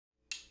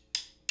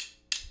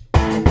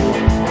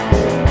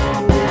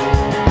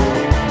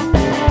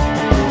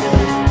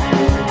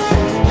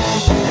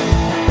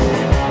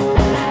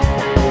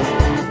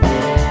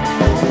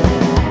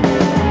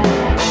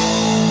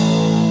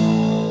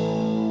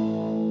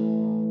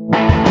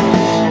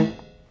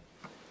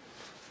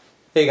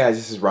Hey guys,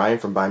 this is Ryan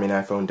from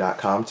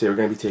BuyMeAniPhone.com. Today we're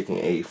going to be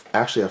taking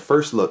actually a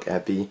first look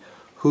at the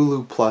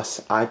Hulu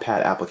Plus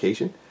iPad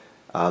application.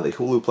 The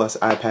Hulu Plus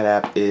iPad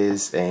app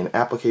is an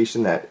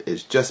application that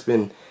has just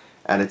been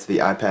added to the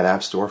iPad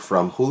App Store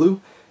from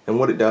Hulu, and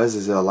what it does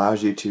is it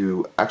allows you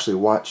to actually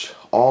watch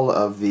all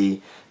of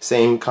the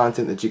same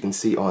content that you can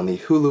see on the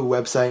Hulu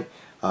website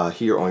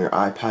here on your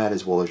iPad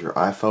as well as your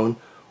iPhone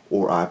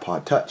or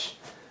iPod Touch.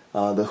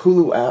 The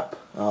Hulu app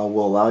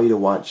will allow you to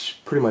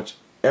watch pretty much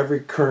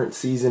every current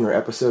season or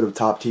episode of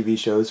top TV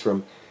shows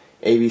from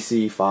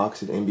ABC,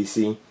 Fox, and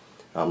NBC,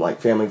 like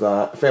Family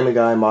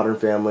Guy, Modern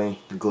Family,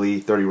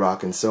 Glee, 30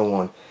 Rock, and so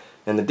on.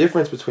 And the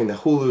difference between the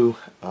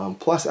Hulu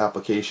Plus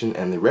application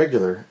and the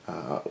regular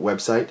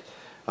website,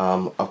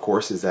 of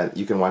course, is that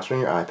you can watch it on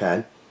your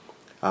iPad.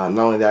 Not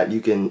only that,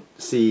 you can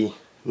see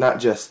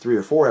not just 3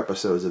 or 4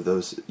 episodes of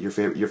those your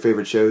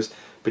favorite shows,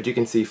 but you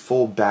can see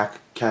full back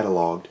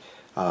cataloged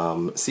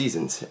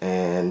seasons,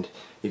 and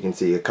you can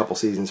see a couple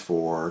seasons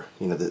for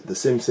the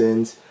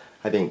Simpsons.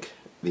 I think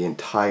the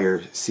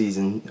entire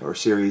season or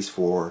series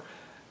for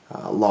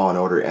Law and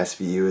Order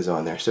SVU is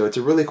on there. So it's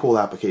a really cool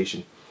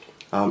application.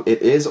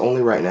 It is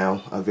only right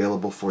now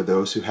available for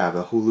those who have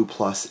a Hulu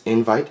Plus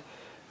invite,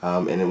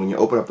 and then when you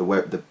open up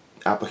the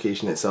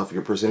application itself,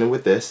 you're presented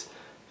with this.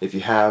 If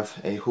you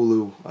have a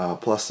Hulu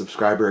Plus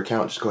subscriber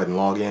account, just go ahead and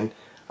log in.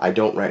 I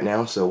don't right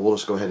now, so we'll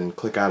just go ahead and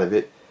click out of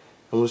it,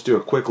 and we'll just do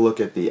a quick look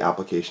at the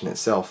application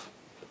itself.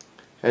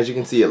 As you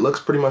can see, it looks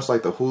pretty much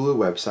like the Hulu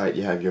website.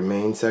 You have your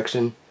main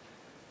section,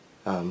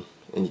 and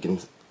you can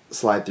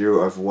slide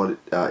through of what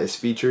is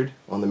featured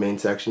on the main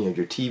section. You have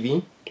your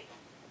TV,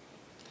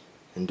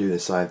 and do the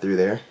slide through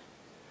there,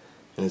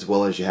 and as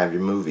well as you have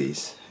your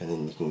movies, and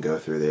then you can go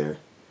through there.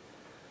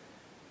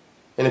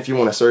 And if you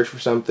want to search for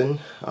something,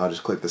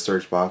 just click the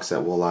search box.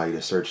 That will allow you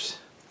to search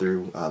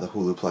through the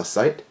Hulu Plus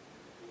site.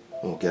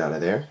 We'll get out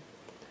of there.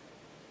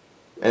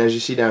 And as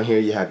you see down here,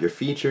 you have your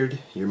featured,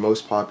 your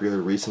most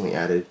popular, recently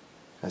added,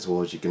 as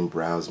well as you can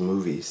browse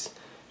movies.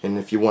 And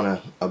if you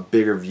want a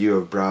bigger view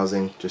of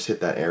browsing, just hit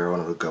that arrow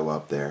and it'll go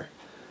up there.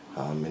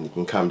 And you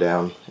can come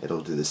down,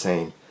 it'll do the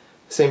same.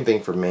 Same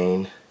thing for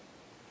main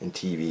and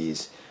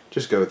TVs.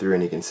 Just go through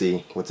and you can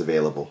see what's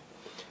available.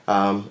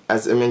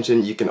 As I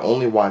mentioned, you can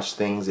only watch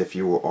things if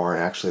you are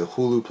actually a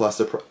Hulu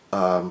Plus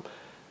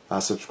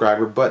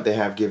subscriber, but they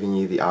have given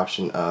you the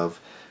option of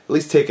at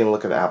least taking a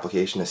look at the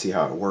application to see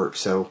how it works.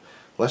 So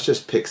let's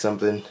just pick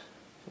something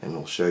and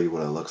we'll show you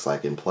what it looks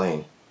like in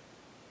playing.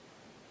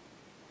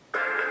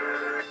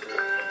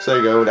 So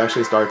there you go, it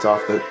actually starts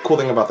off. The cool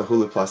thing about the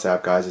Hulu Plus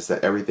app, guys, is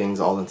that everything's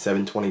all in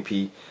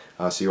 720p,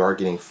 so you are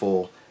getting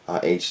full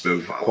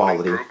HD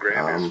quality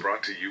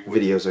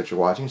videos that you're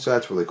watching, so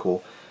that's really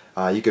cool.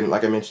 You can,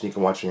 like I mentioned, you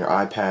can watch it on your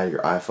iPad,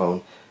 your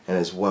iPhone, and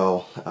as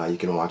well you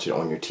can watch it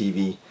on your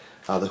TV.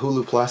 The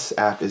Hulu Plus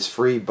app is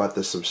free, but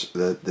the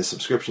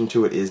subscription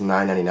to it is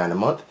 $9.99 a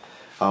month.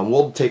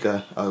 We'll take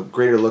a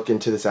greater look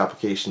into this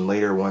application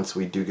later once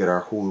we do get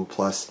our Hulu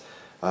Plus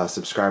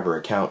subscriber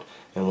account,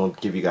 and we'll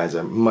give you guys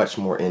a much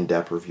more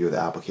in-depth review of the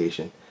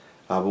application.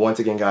 But once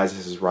again, guys,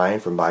 this is Ryan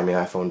from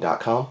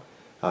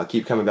BuyMeAniPhone.com.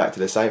 Keep coming back to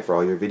the site for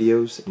all your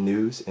videos,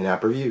 news, and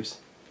app reviews.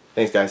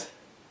 Thanks, guys.